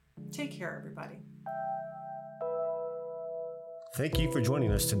proactive. Take care, everybody. Thank you for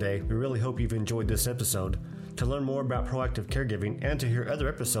joining us today. We really hope you've enjoyed this episode. To learn more about proactive caregiving and to hear other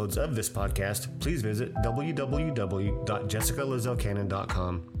episodes of this podcast, please visit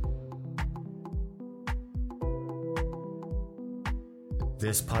www.jessicalazelcannon.com.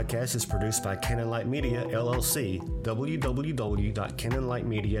 This podcast is produced by Cannon Light Media, LLC,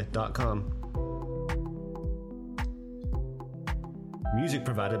 www.cannonlightmedia.com. Music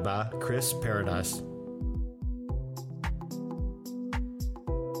provided by Chris Paradise.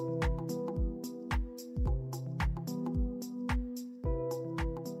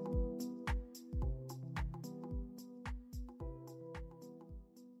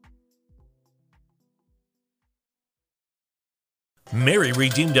 Mary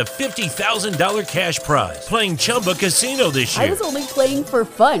redeemed a $50,000 cash prize playing Chumba Casino this year. I was only playing for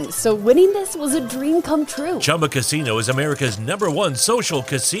fun, so winning this was a dream come true. Chumba Casino is America's #1 social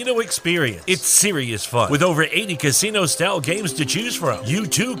casino experience. It's serious fun. With over 80 casino-style games to choose from, you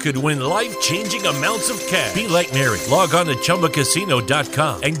too could win life-changing amounts of cash. Be like Mary. Log on to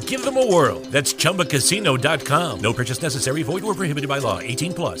ChumbaCasino.com and give them a whirl. That's ChumbaCasino.com. No purchase necessary. Void or prohibited by law.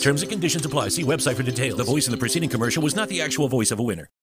 18+. Terms and conditions apply. See website for details. The voice in the preceding commercial was not the actual voice of a winner.